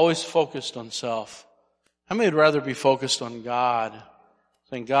 Always focused on self. How many would rather be focused on God?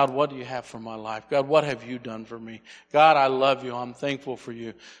 Saying, God, what do you have for my life? God, what have you done for me? God, I love you. I'm thankful for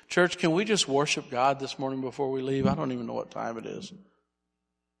you. Church, can we just worship God this morning before we leave? I don't even know what time it is.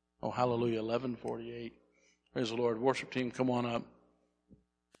 Oh, hallelujah, 11:48. Praise the Lord. Worship team, come on up.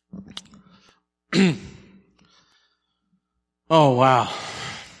 Oh, wow.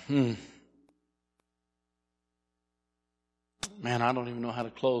 Man, I don't even know how to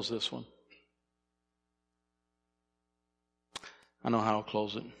close this one. I know how to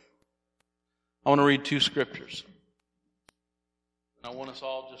close it. I want to read 2 scriptures. And I want us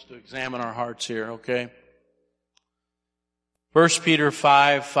all just to examine our hearts here, okay? 1 Peter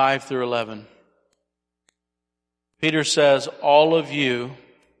 5 through 11. Peter says, all of you,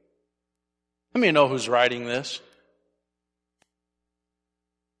 let me know who's writing this.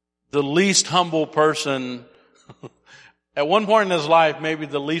 The least humble person, at one point in his life, maybe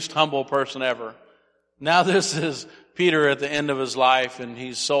the least humble person ever. Now this is Peter at the end of his life, and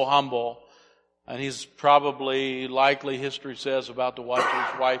he's so humble. And he's probably, likely history says, about to watch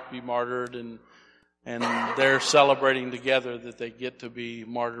his wife be martyred, and they're celebrating together that they get to be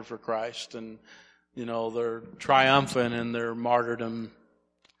martyred for Christ. And, you know, they're triumphant in their martyrdom.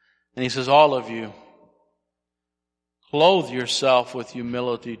 And he says, all of you, clothe yourself with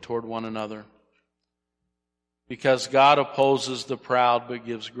humility toward one another. Because God opposes the proud but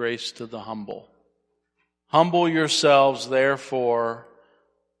gives grace to the humble. Humble yourselves, therefore,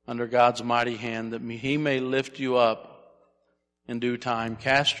 under God's mighty hand, that He may lift you up in due time.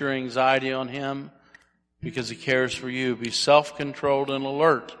 Cast your anxiety on Him, because He cares for you. Be self-controlled and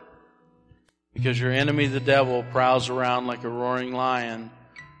alert, because your enemy, the devil, prowls around like a roaring lion,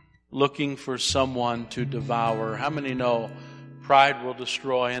 looking for someone to devour. How many know pride will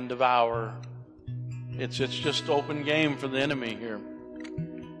destroy and devour? It's just open game for the enemy here.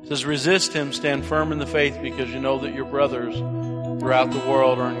 It says, resist him, stand firm in the faith, because you know that your brothers throughout the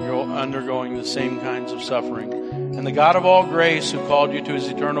world are undergoing the same kinds of suffering. And the God of all grace, who called you to His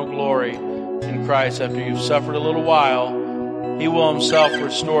eternal glory in Christ, after you've suffered a little while, He will Himself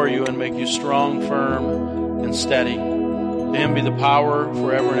restore you and make you strong, firm, and steady. To Him be the power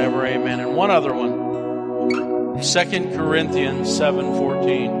forever and ever. Amen. And one other one. 2 Corinthians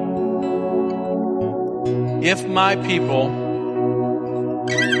 7:14. If my people,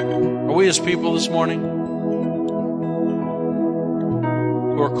 are we His people this morning?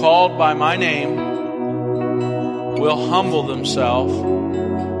 Who are called by my name, will humble themselves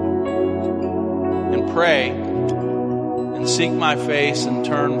and pray and seek my face and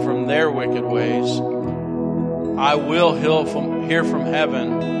turn from their wicked ways, I will hear from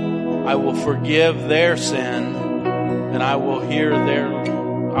heaven. I will forgive their sin, and I will heal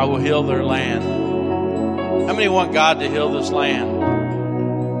their land. How many want God to heal this land?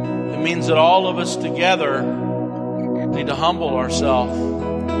 It means that all of us together need to humble ourselves.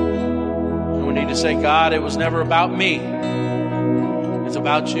 And we need to say, God, it was never about me. It's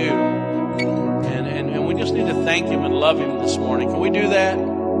about you. And we just need to thank Him and love Him this morning. Can we do that?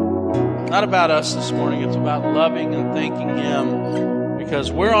 Not about us this morning. It's about loving and thanking Him,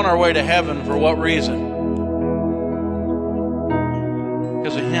 because we're on our way to heaven for what reason?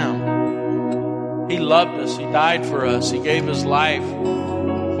 because of Him. He loved us. He died for us. He gave His life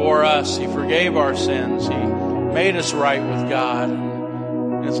for us. He forgave our sins. He made us right with God.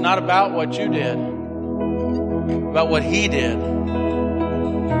 And it's not about what you did, about what He did.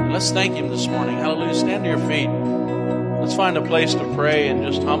 And let's thank Him this morning. Hallelujah. Stand to your feet. Let's find a place to pray and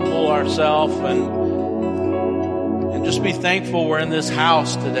just humble ourselves and just be thankful we're in this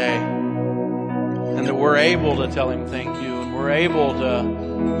house today and that we're able to tell Him thank you, and we're able to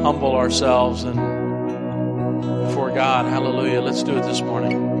humble ourselves and before God. Hallelujah. Let's do it this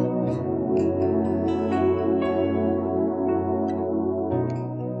morning.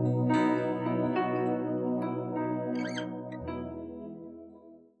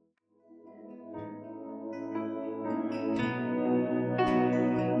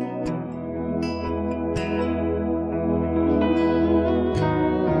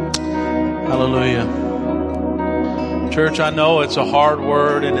 Hallelujah. Church, I know it's a hard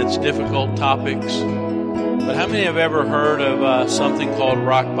word and it's difficult topics, but how many have ever heard of something called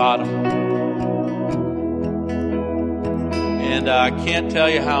rock bottom? And I can't tell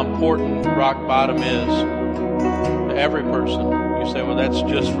you how important rock bottom is to every person. You say, well, that's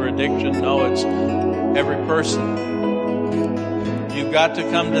just for addiction. No, it's every person. You've got to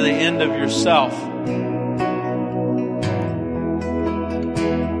come to the end of yourself.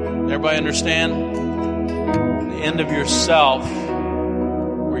 Everybody understand? The end of yourself,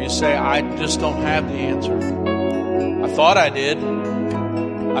 where you say, I just don't have the answer. I thought I did.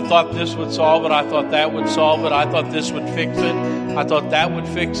 I thought this would solve it. I thought that would solve it. I thought this would fix it. I thought that would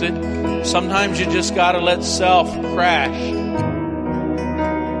fix it. Sometimes you just got to let self crash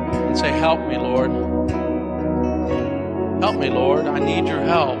and say, help me, Lord. Help me, Lord. I need your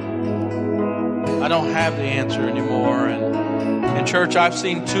help. I don't have the answer anymore. And in church, I've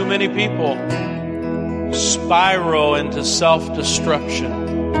seen too many people spiral into self-destruction.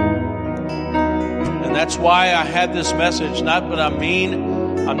 And that's why I had this message. Not that I'm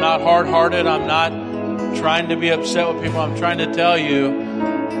mean, I'm not hard-hearted, I'm not trying to be upset with people. I'm trying to tell you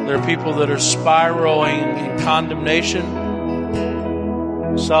there are people that are spiraling in condemnation,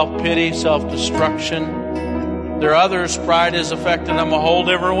 self-pity, self-destruction. There are others, pride is affecting them a whole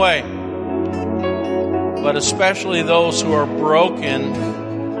different way. But especially those who are broken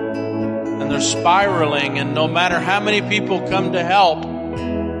and they're spiraling, and no matter how many people come to help,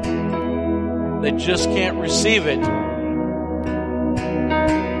 they just can't receive it.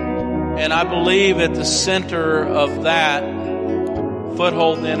 And I believe at the center of that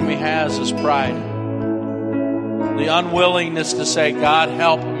foothold the enemy has is pride. The unwillingness to say, God,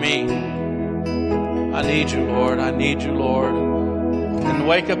 help me. I need you, Lord. I need you, Lord. And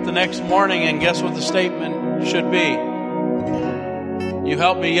wake up the next morning and guess what the statement should be? You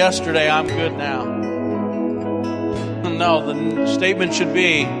helped me yesterday, I'm good now. No, the statement should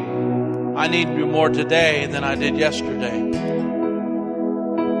be, I need you more today than I did yesterday.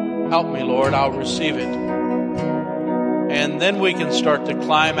 Help me, Lord, I'll receive it. And then we can start to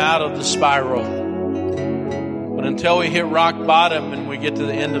climb out of the spiral. But until we hit rock bottom and we get to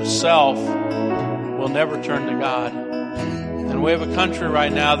the end of self, we'll never turn to God. And we have a country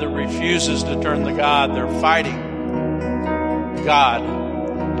right now that refuses to turn to God. They're fighting God.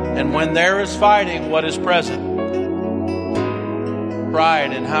 And when there is fighting, what is present?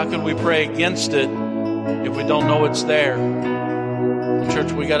 Pride. And how can we pray against it if we don't know it's there?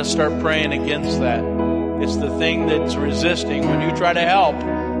 Church, we got to start praying against that. It's the thing that's resisting. When you try to help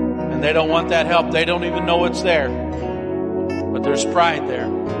and they don't want that help, they don't even know it's there. But there's pride there.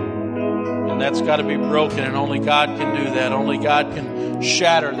 And that's got to be broken, and only God can do that. Only God can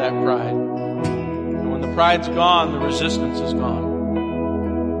shatter that pride. And when the pride's gone, the resistance is gone.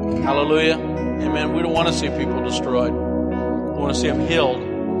 Hallelujah. Amen. We don't want to see people destroyed. We want to see them healed.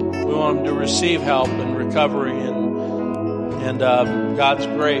 We want them to receive help and recovery and God's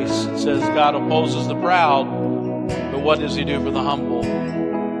grace. It says God opposes the proud, but what does He do for the humble?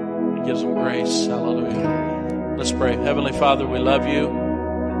 He gives them grace. Hallelujah. Let's pray. Heavenly Father, we love you.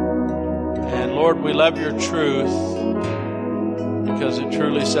 And Lord, we love your truth because it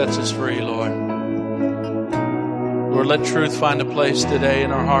truly sets us free, Lord. Lord, let truth find a place today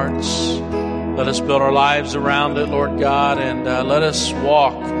in our hearts. Let us build our lives around it, Lord God, and let us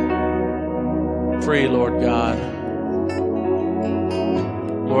walk free, Lord God.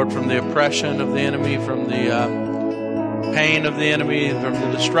 Lord, from the oppression of the enemy, from the pain of the enemy, from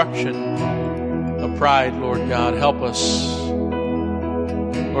the destruction of pride, Lord God. Help us.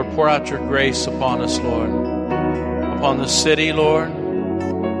 Lord, pour out your grace upon us, Lord. Upon the city, Lord.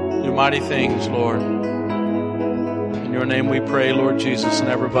 Do mighty things, Lord. In your name we pray, Lord Jesus. And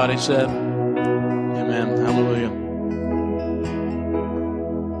everybody said...